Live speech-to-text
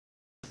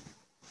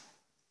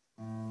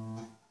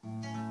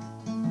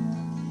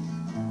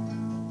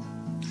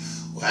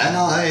When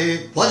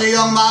I was a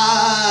young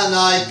man,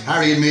 I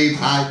carried me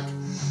pack.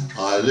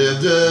 I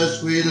lived a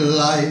sweet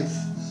life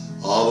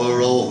of a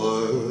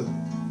rover.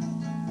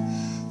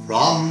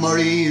 From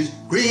Murray's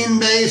green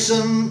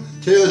basin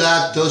to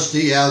that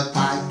dusty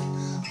outback,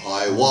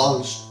 I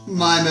waltzed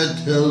my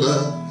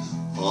Matilda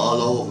all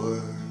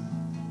over.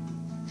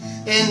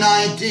 In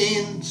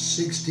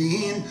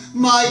 1916,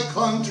 my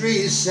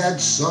country said,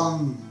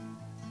 son,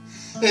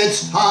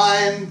 it's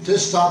time to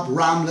stop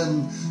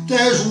rambling,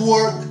 there's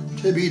work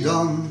to be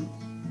done.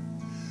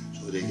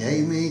 So they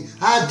gave me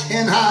a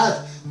tin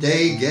hat,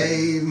 they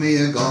gave me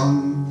a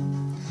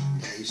gun,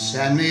 they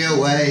sent me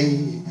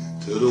away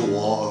to the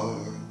war.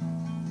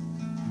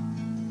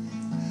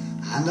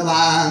 And the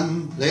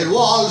man played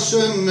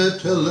waltzing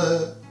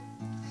Matilda,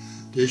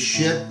 the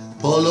ship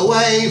pulled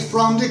away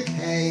from the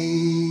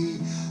quay.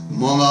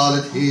 Among all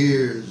the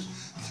tears,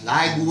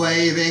 flag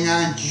waving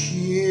and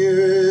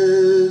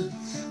cheers,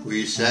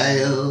 we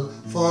sail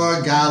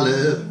for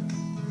Gallipoli.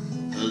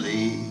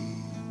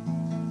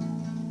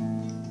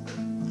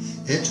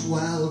 It's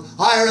well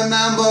I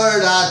remember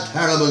that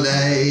terrible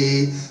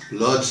day,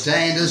 blood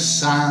stained the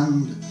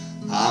sand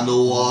and the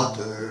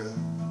water,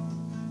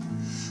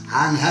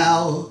 and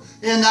how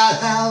in that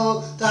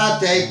hell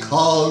that they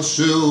called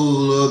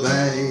Sula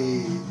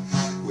Bay,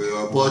 we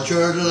were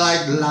butchered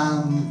like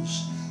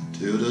lambs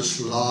to the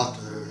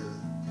slaughter.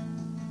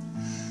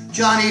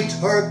 Johnny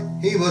Turk,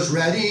 he was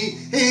ready,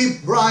 he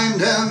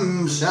primed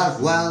himself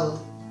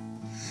well.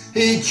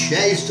 He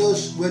chased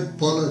us with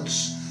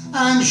bullets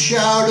and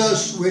showered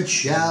us with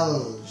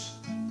shells.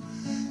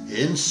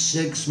 In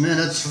 6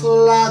 minutes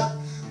flat,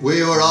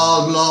 we were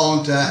all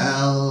blown to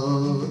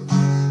hell.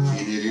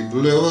 He nearly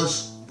blew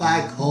us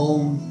back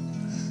home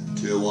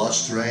to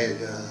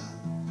Australia.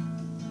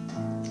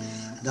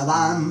 The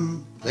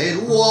band played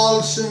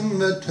waltzing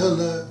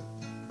Matilda.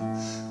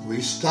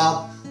 We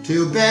stopped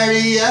to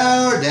bury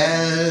our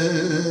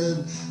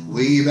dead.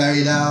 We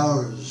buried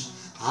ours,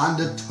 and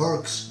the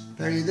Turks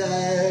buried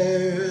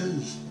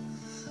theirs.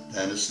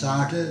 Then it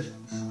started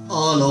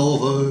all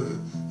over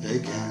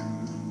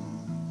again.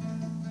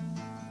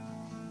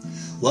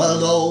 Well,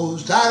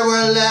 those that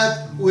were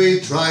left, we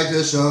tried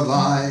to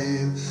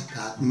survive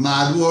that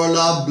mad world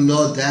of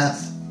blood,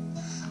 death,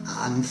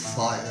 and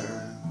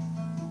fire.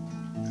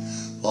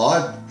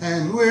 For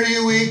 10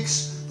 weary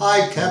weeks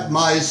I kept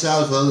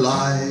myself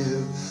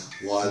alive,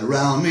 while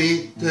round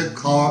me the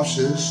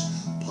corpses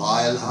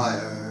piled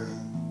higher.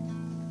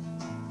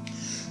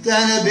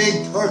 Then a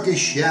big Turkish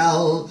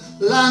shell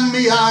landed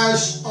me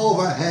arse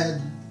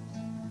overhead,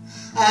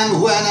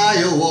 and when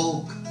I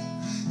awoke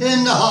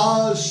in the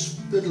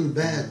hospital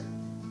bed,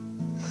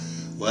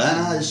 when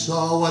I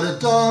saw what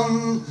it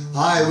done,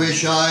 I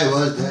wish I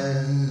was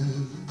dead.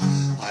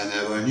 I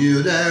never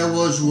knew there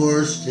was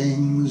worse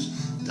things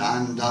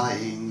than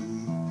dying.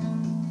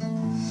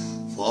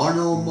 For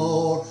no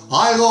more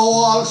I'll go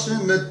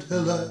waltzing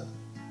Matilda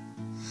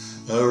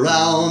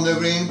around the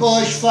green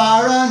bush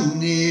far and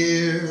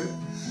near,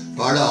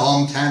 for the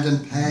home tent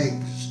and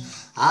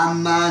pegs, a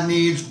man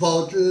needs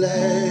both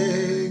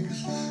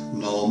legs.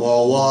 No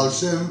more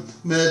waltzing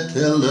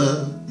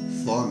Matilda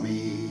for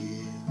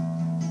me.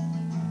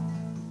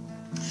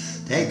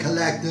 They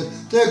collected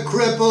the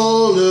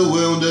crippled, the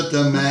wounded,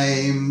 the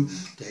maimed.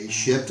 They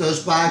shipped us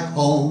back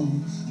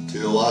home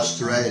to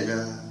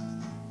Australia.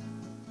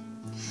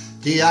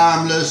 The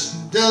armless,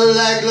 the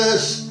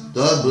legless,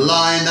 the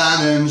blind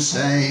and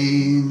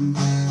insane,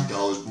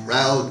 those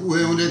proud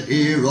wounded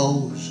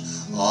heroes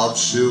of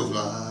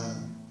Suvla.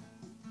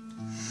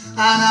 And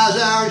as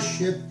our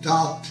ship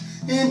docked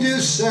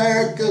into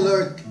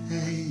Circular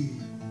Quay,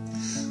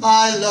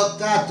 I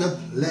looked at the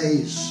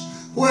place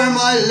where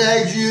my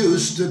legs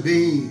used to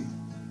be.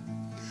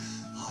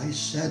 I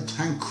said,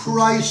 thank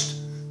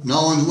Christ,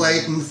 no one's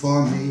waiting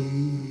for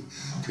me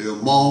to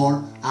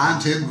mourn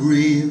and to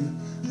grieve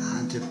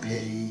and to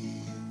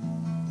pity.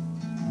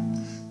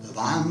 The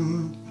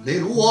band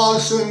played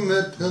waltzing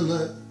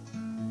Matilda.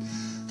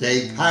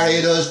 They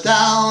carried us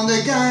down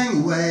the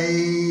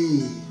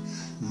gangway.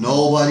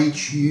 Nobody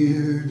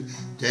cheered,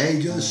 they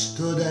just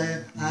stood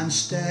there and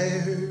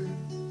stared,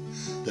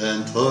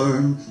 then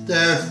turned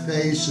their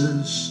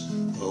faces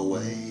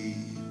away.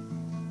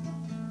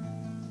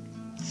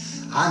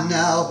 And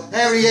now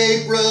every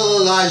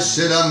April I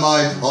sit on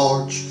my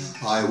porch,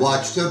 I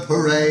watch the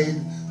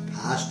parade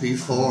pass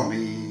before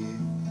me.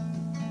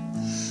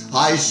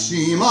 I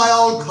see my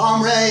old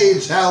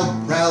comrades, how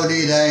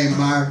proudly they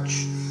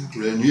march,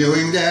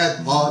 renewing their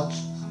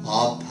thoughts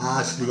of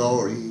past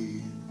glory.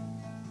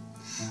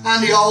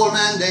 And the old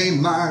men, they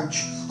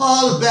march,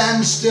 all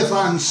bent, stiff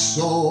and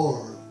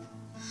sore,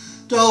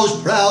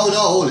 those proud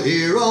old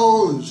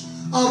heroes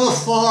of a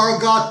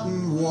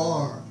forgotten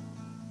war.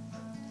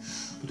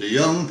 But the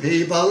young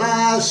people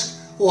ask,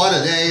 what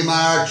are they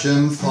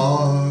marching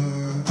for?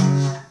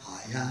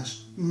 I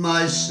ask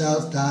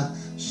myself that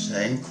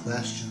same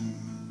question.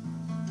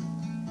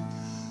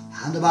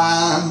 And the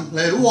band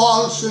played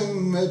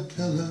waltzing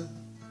Matilda.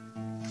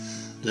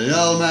 The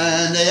old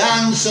men, they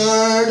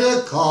answered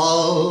the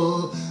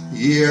call.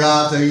 Year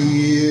after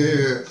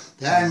year,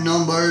 their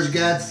numbers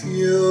get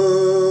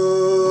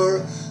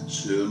fewer,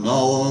 soon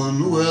no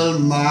one will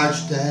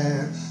march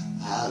there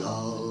at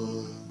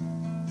all.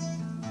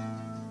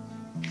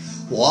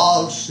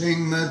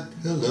 Waltzing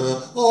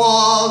Matilda,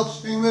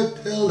 waltzing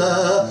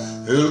Matilda,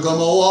 who'll come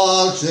a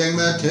waltzing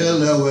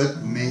Matilda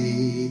with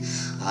me?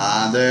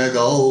 And their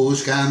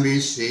ghosts can be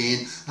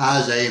seen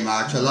as they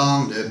march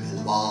along the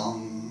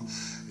billabong.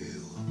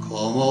 Who'll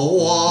come a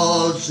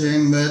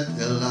waltzing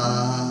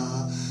Matilda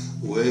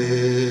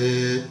with